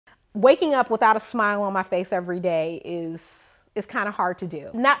waking up without a smile on my face every day is kind of hard to do.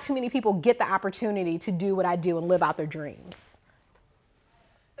 Not too many people get the opportunity to do what I do and live out their dreams.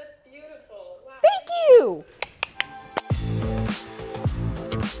 That's beautiful. Wow. Thank you.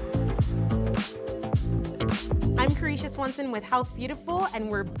 I'm Carisha Swenson with House Beautiful, and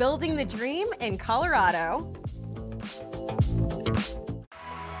we're building the dream in Colorado.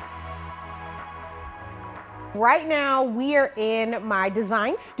 Right now, we are in my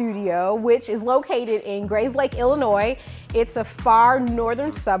design studio, which is located in Grayslake, Illinois. It's a far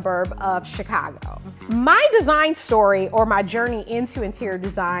northern suburb of Chicago. My design story, or my journey into interior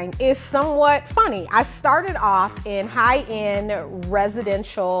design, is somewhat funny. I started off in high-end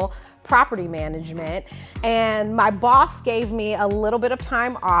residential property management, and my boss gave me a little bit of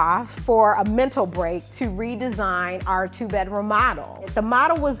time off for a mental break to redesign our two-bedroom model. The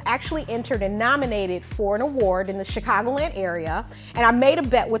model was actually entered and nominated for an award in the Chicagoland area, and I made a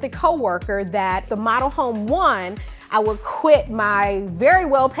bet with a coworker that the model home won, I would quit my very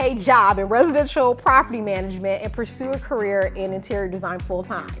well-paid job in residential property management and pursue a career in interior design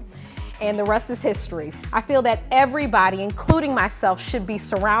full-time. And the rest is history. I feel that everybody, including myself, should be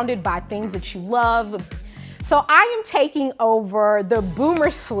surrounded by things that you love. So I am taking over the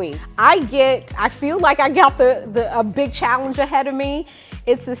Boomer Suite. I feel like I got a big challenge ahead of me.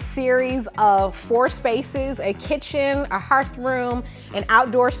 It's a series of 4 spaces, a kitchen, a hearth room, an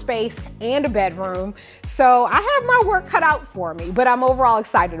outdoor space, and a bedroom. So I have my work cut out for me, but I'm overall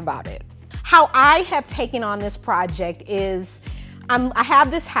excited about it. How I have taken on this project is, I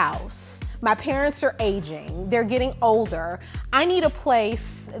have this house. My parents are aging, they're getting older. I need a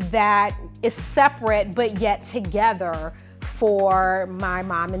place that is separate but yet together for my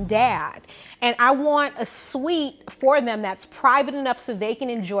mom and dad. And I want a suite for them that's private enough so they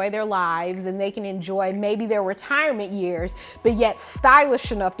can enjoy their lives and they can enjoy maybe their retirement years, but yet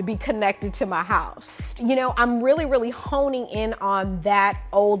stylish enough to be connected to my house. You know, I'm really honing in on that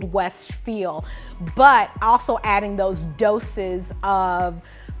Old West feel, but also adding those doses of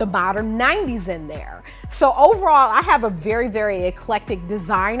the modern 90s in there. So overall, I have a very eclectic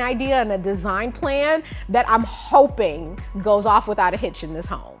design idea and a design plan that I'm hoping goes off without a hitch in this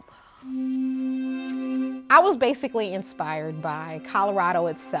home. I was basically inspired by Colorado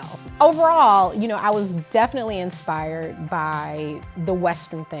itself. Overall, you know, I was definitely inspired by the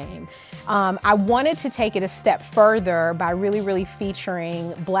Western theme. I wanted to take it a step further by really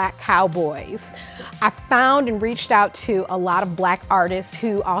featuring Black cowboys. I found and reached out to a lot of Black artists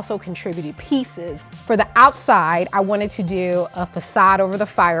who also contributed pieces. For the outside, I wanted to do a facade over the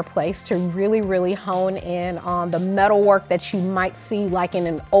fireplace to really hone in on the metalwork that you might see like in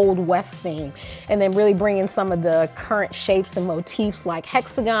an Old West theme, and then really bring in some of the current shapes and motifs like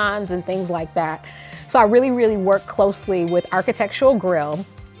hexagons and things like that. So I really worked closely with Architectural Grill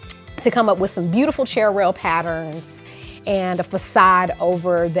to come up with some beautiful chair rail patterns and a facade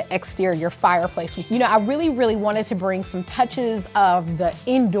over the exterior fireplace. You know, I really wanted to bring some touches of the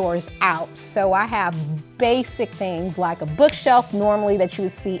indoors out. So I have basic things like a bookshelf normally that you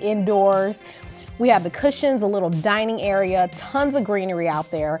would see indoors. We have the cushions, a little dining area, tons of greenery out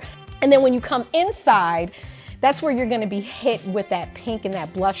there. And then when you come inside, that's where you're gonna be hit with that pink and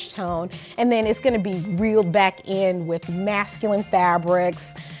that blush tone. And then it's gonna be reeled back in with masculine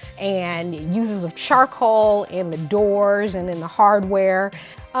fabrics and uses of charcoal in the doors and in the hardware.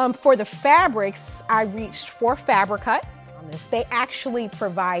 For the fabrics, I reached for Fabricut on this. They actually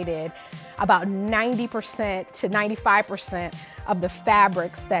provided about 90% to 95% of the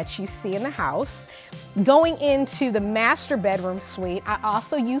fabrics that you see in the house. Going into the master bedroom suite, I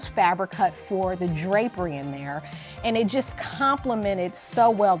also used Fabricut for the drapery in there, and it just complemented so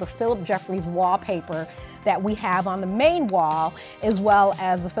well the Philip Jeffries wallpaper that we have on the main wall, as well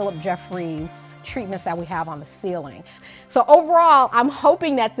as the Philip Jeffries treatments that we have on the ceiling. So overall, I'm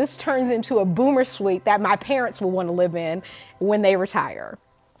hoping that this turns into a Boomer suite that my parents will want to live in when they retire.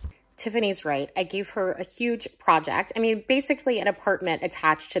 Tiffany's right. I gave her a huge project. I mean, basically an apartment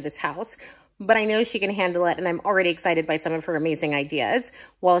attached to this house, but I know she can handle it, and I'm already excited by some of her amazing ideas.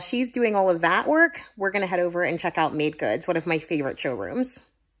 While she's doing all of that work, we're going to head over and check out Made Goods, one of my favorite showrooms.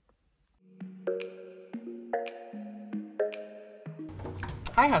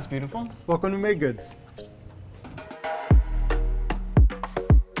 Hi, House Beautiful. Welcome to Made Goods.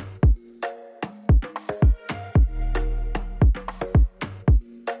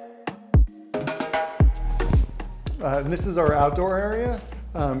 And this is our outdoor area.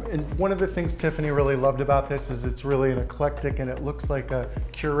 And one of the things Tiffany really loved about this is it's really an eclectic, and it looks like a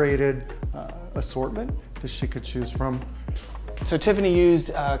curated assortment that she could choose from. So Tiffany used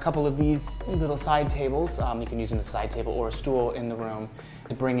a couple of these little side tables. You can use them as a side table or a stool in the room.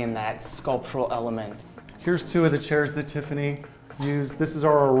 to bring in that sculptural element. Here's two of the chairs that Tiffany used. This is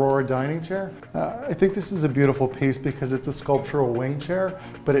our Aurora dining chair. I think this is a beautiful piece because it's a sculptural wing chair,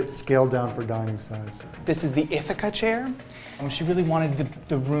 but it's scaled down for dining size. This is the Ithaca chair. She really wanted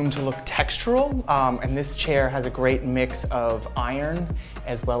the room to look textural, and this chair has a great mix of iron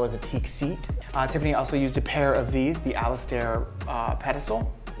as well as a teak seat. Tiffany also used a pair of these, the Alistair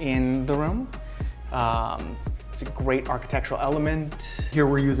pedestal, in the room. It's a great architectural element. Here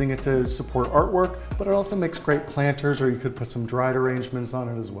we're using it to support artwork, but it also makes great planters, or you could put some dried arrangements on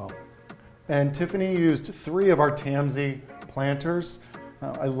it as well. And Tiffany used 3 of our Tansy planters.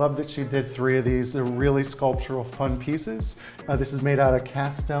 I love that she did 3 of these. They're really sculptural, fun pieces. This is made out of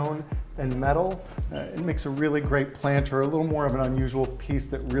cast stone and metal. It makes a really great planter, a little more of an unusual piece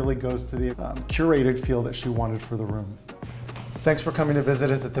that really goes to the curated feel that she wanted for the room. Thanks for coming to visit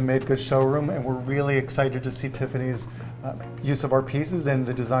us at the Made Good showroom, and we're really excited to see Tiffany's use of our pieces and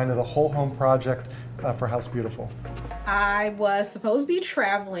the design of the whole home project for House Beautiful. I was supposed to be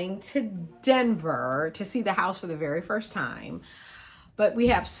traveling to Denver to see the house for the very first time, but we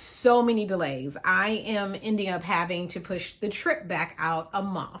have so many delays. I am ending up having to push the trip back out a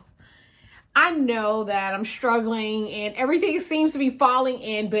month. I know that I'm struggling and everything seems to be falling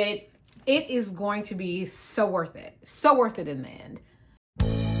in, but it is going to be so worth it. So worth it in the end.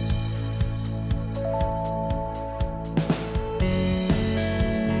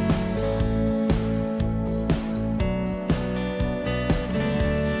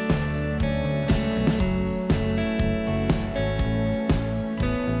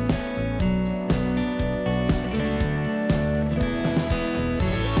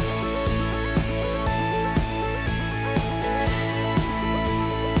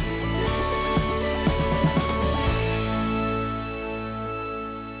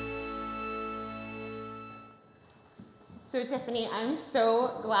 So Tiffany, I'm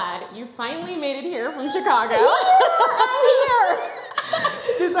so glad you finally made it here from Chicago. I'm here.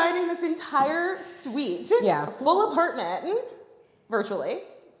 Designing this entire suite, full apartment, virtually.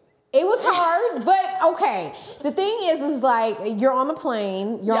 It was hard, but okay. The thing is like, you're on the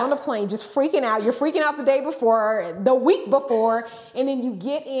plane, just freaking out. You're freaking out the day before, the week before, and then you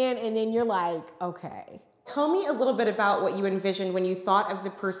get in and then you're like, okay. Tell me a little bit about what you envisioned when you thought of the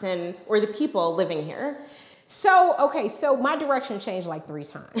person or the people living here. So, okay, so my direction changed like 3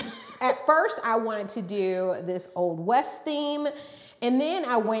 times. At first, I wanted to do this Old West theme, and then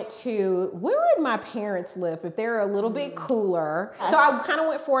I went to, where would my parents live if they're a little bit cooler? So I kind of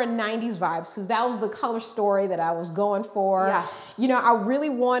went for a 90s vibe, because that was the color story that I was going for. Yeah. You know, I really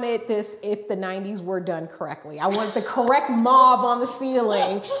wanted this if the 90s were done correctly. I wanted the correct mauve on the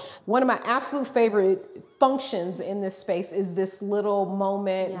ceiling. One of my absolute favorite functions in this space is this little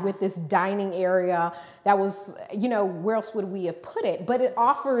moment with this dining area that was, you know, where else would we have put it? But it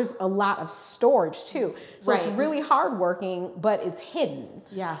offers a lot of storage too. So it's really hardworking, but it's hidden.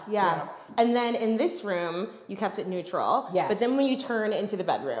 Yeah. And then in this room, you kept it neutral. Yes. But then when you turn into the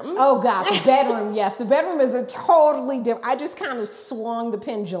bedroom. Oh God, the bedroom, yes. The bedroom is a totally different, I just kind of swung the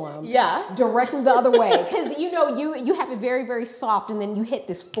pendulum directly the other way. Because you know, you have it very, very soft and then you hit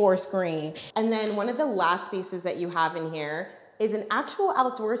this forest green. And then one of the last spaces that you have in here is an actual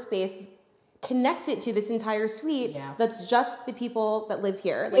outdoor space connected to this entire suite that's just the people that live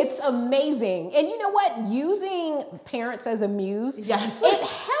here. Like, it's amazing. And you know what? Using parents as a muse, it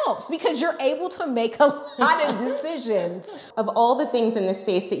helps because you're able to make a lot of decisions. Of all the things in this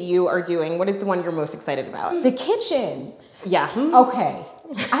space that you are doing, what is the one you're most excited about? The kitchen. Yeah. Okay.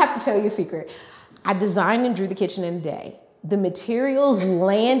 I have to tell you a secret. I designed and drew the kitchen in a day. The materials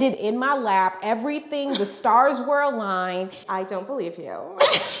landed in my lap. Everything, the stars were aligned. I don't believe you.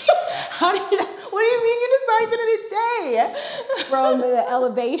 What do you mean you designed it in a day? From the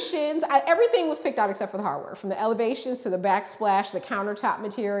elevations, everything was picked out except for the hardware. From the elevations to the backsplash, the countertop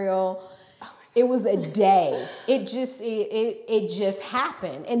material. It was a day. It just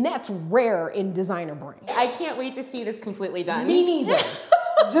happened. And that's rare in designer brain. I can't wait to see this completely done. Me neither.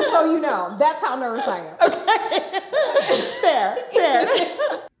 Just so you know, that's how nervous I am. Okay. Fair.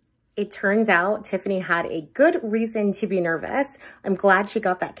 It turns out Tiffany had a good reason to be nervous. I'm glad she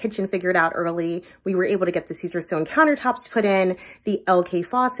got that kitchen figured out early. We were able to get the Caesar stone countertops put in, the LK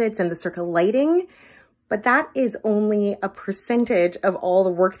faucets, and the circle lighting. But that is only a percentage of all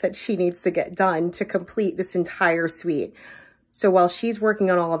the work that she needs to get done to complete this entire suite. So while she's working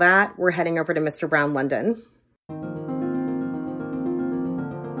on all of that, we're heading over to Mr. Brown London.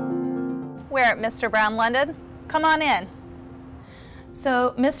 We're at Mr. Brown London. Come on in.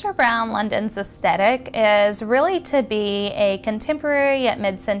 So Mr. Brown London's aesthetic is really to be a contemporary yet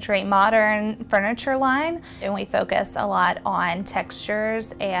mid-century modern furniture line, and we focus a lot on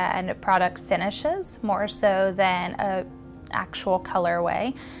textures and product finishes more so than a actual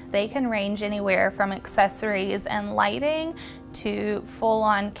colorway. They can range anywhere from accessories and lighting to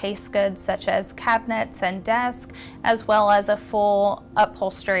full-on case goods such as cabinets and desks, as well as a full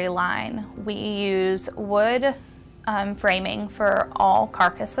upholstery line. We use wood framing for all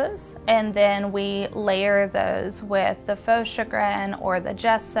carcasses, and then we layer those with the faux chagrin or the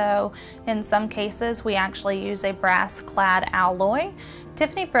gesso. In some cases, we actually use a brass-clad alloy.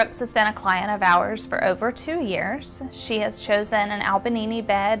 Tiffany Brooks has been a client of ours for over 2 years. She has chosen an Albanini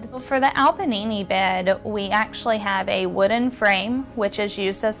bed. For the Albanini bed, we actually have a wooden frame, which is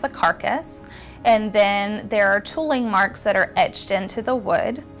used as the carcass, and then there are tooling marks that are etched into the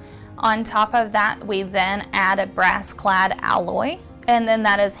wood. On top of that, we then add a brass-clad alloy, and then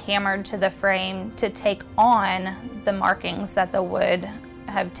that is hammered to the frame to take on the markings that the wood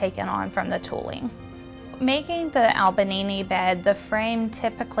have taken on from the tooling. Making the Albanini bed, the frame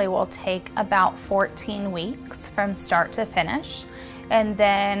typically will take about 14 weeks from start to finish. And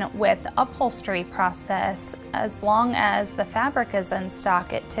then with the upholstery process, as long as the fabric is in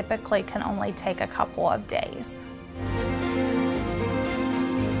stock, it typically can only take a couple of days.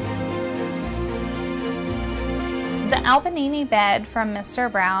 The Albanini bed from Mr.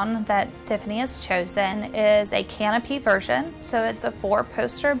 Brown that Tiffany has chosen is a canopy version. So it's a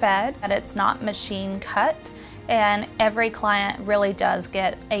 4-poster bed, but it's not machine cut. And every client really does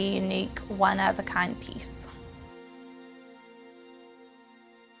get a unique one-of-a-kind piece.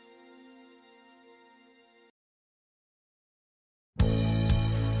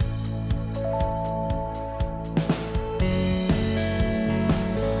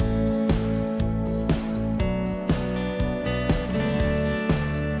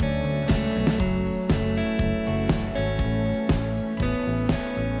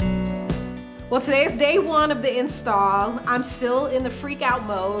 Well, today is day 1 of the install. I'm still in the freak out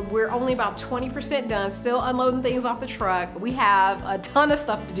mode. We're only about 20% done, still unloading things off the truck. We have a ton of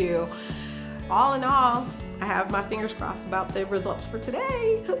stuff to do. All in all, I have my fingers crossed about the results for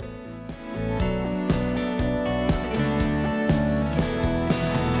today.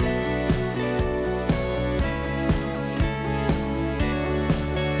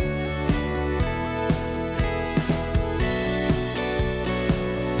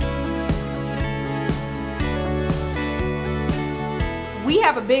 We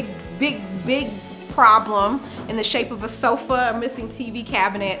have a big problem in the shape of a sofa, a missing TV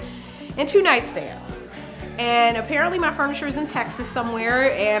cabinet, and 2 nightstands. And apparently my furniture is in Texas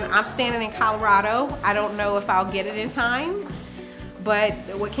somewhere, and I'm standing in Colorado. I don't know if I'll get it in time, but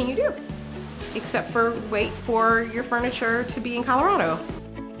what can you do? Except for wait for your furniture to be in Colorado.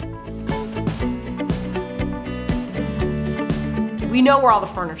 We know where all the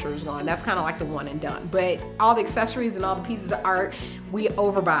furniture is going. That's kind of like the one and done. But all the accessories and all the pieces of art, we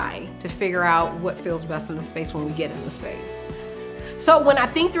overbuy to figure out what feels best in the space when we get in the space. So when I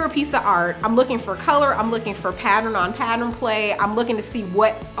think through a piece of art, I'm looking for color, I'm looking for pattern on pattern play, I'm looking to see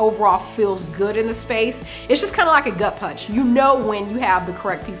what overall feels good in the space. It's just kind of like a gut punch. You know when you have the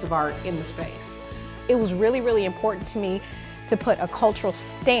correct piece of art in the space. It was really important to me to put a cultural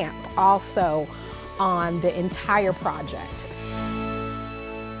stamp also on the entire project.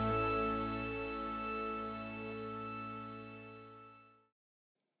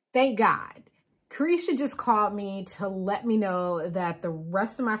 Thank God. Carisha just called me to let me know that the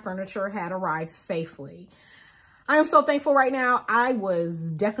rest of my furniture had arrived safely. I am so thankful right now. I was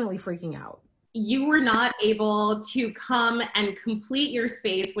definitely freaking out. You were not able to come and complete your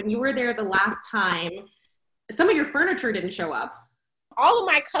space when you were there the last time. Some of your furniture didn't show up. All of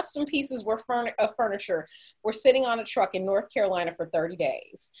my custom pieces of furniture were sitting on a truck in North Carolina for 30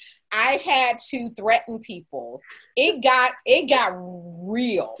 days. I had to threaten people. It got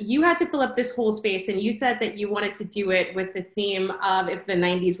real. You had to fill up this whole space, and you said that you wanted to do it with the theme of if the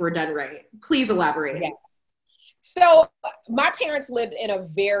 90s were done right. Please elaborate. Yeah. So my parents lived in a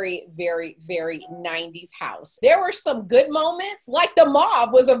very 90s house. There were some good moments, like the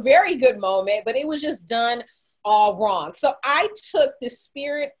mauve was a very good moment, but it was just done all wrong. So I took the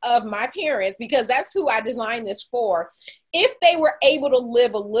spirit of my parents, because that's who I designed this for, if they were able to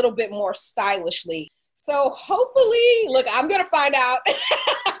live a little bit more stylishly. So hopefully, look, I'm gonna find out.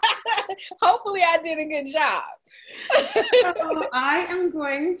 Hopefully I did a good job. So I am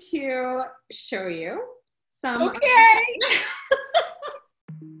going to show you some. Okay.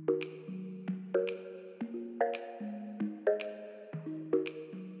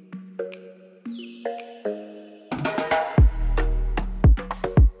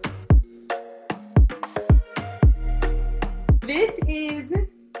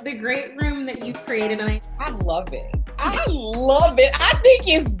 great room that you've created, and I love it. I love it. I think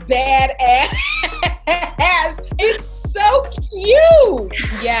it's badass. It's so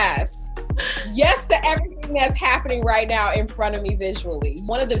cute. Yes. Yes to everything that's happening right now in front of me visually.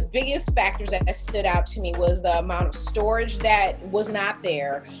 One of the biggest factors that stood out to me was the amount of storage that was not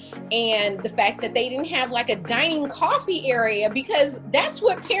there, and the fact that they didn't have like a dining coffee area, because that's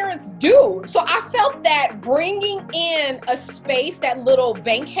what parents do. So I felt that bringing in a space, that little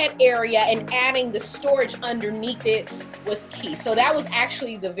banquette area, and adding the storage underneath it was key. So that was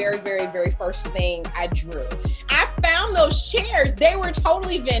actually the very, very, very first thing I drew. I found those chairs. They were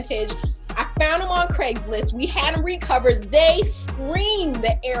totally vintage. I found them on Craigslist. We had them recovered. They screamed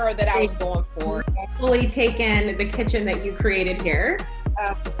the era that I was going for. Fully taken the kitchen that you created here.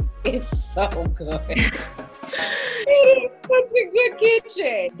 It's so good. It is such a good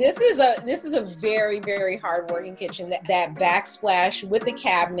kitchen. This is a very, very hard-working kitchen. That backsplash with the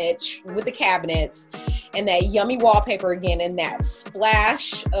cabinets, and that yummy wallpaper again, and that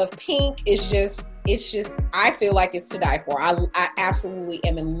splash of pink is just, I feel like it's to die for. I absolutely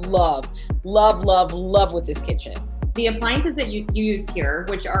am in love with this kitchen. The appliances that you use here,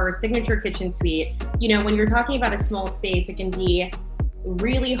 which are a signature kitchen suite, you know, when you're talking about a small space, it can be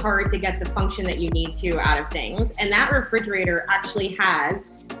really hard to get the function that you need to out of things. And that refrigerator actually has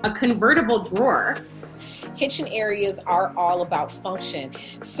a convertible drawer. Kitchen areas are all about function.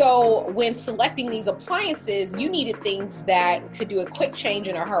 So when selecting these appliances, you needed things that could do a quick change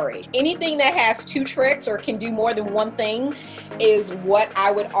in a hurry. Anything that has two tricks or can do more than one thing is what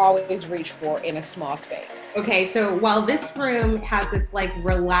I would always reach for in a small space. Okay, so while this room has this like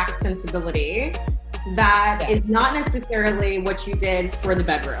relaxed sensibility, that is not necessarily what you did for the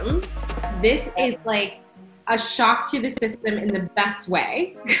bedroom. This is like a shock to the system in the best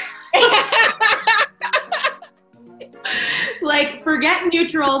way. Like, forget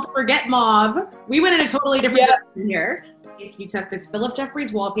neutrals, forget mauve. We went in a totally different direction here. So you took this Philip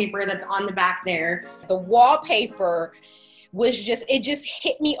Jeffries wallpaper that's on the back there. The wallpaper was it just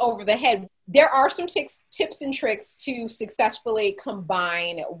hit me over the head. There are some tips and tricks to successfully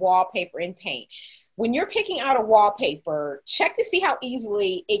combine wallpaper and paint. When you're picking out a wallpaper, check to see how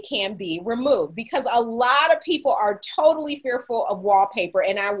easily it can be removed, because a lot of people are totally fearful of wallpaper.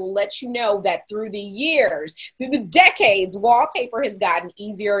 And I will let you know that through the years, through the decades, wallpaper has gotten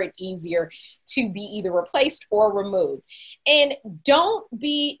easier and easier to be either replaced or removed. And don't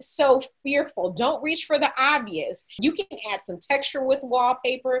be so fearful. Don't reach for the obvious. You can add some texture with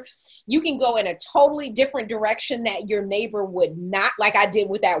wallpaper. You can go in a totally different direction that your neighbor would not, like I did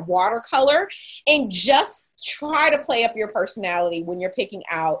with that watercolor, and just try to play up your personality when you're picking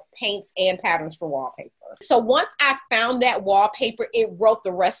out paints and patterns for wallpaper. So once I found that wallpaper, it wrote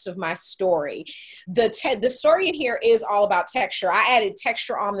the rest of my story. The story in here is all about texture. I added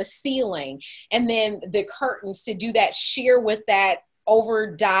texture on the ceiling, and then the curtains to do that sheer with that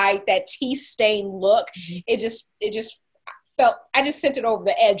over dyed, that tea stained look. It just felt, I just sent it over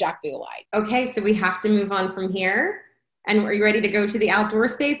the edge, I feel like. Okay, so we have to move on from here. And are you ready to go to the outdoor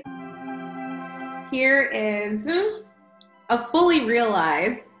space? Here is a fully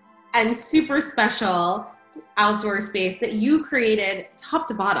realized and super special outdoor space that you created top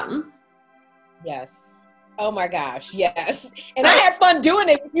to bottom. Yes. Oh my gosh, yes. And I had fun doing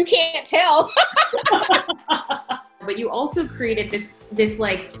it, you can't tell. But you also created this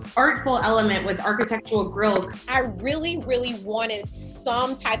like artful element with architectural grill. I really, really wanted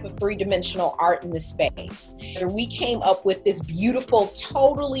some type of three-dimensional art in the space. And we came up with this beautiful,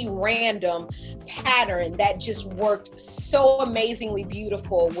 totally random pattern that just worked so amazingly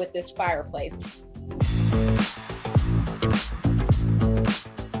beautiful with this fireplace.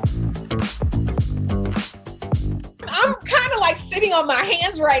 I'm kind of like sitting on my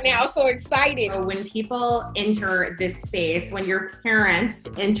hands right now, so excited. So when people enter this space, when your parents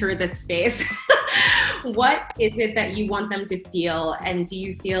enter this space, what is it that you want them to feel? And do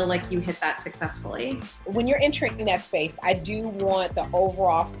you feel like you hit that successfully? When you're entering that space, I do want the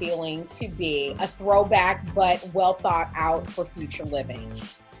overall feeling to be a throwback, but well thought out for future living.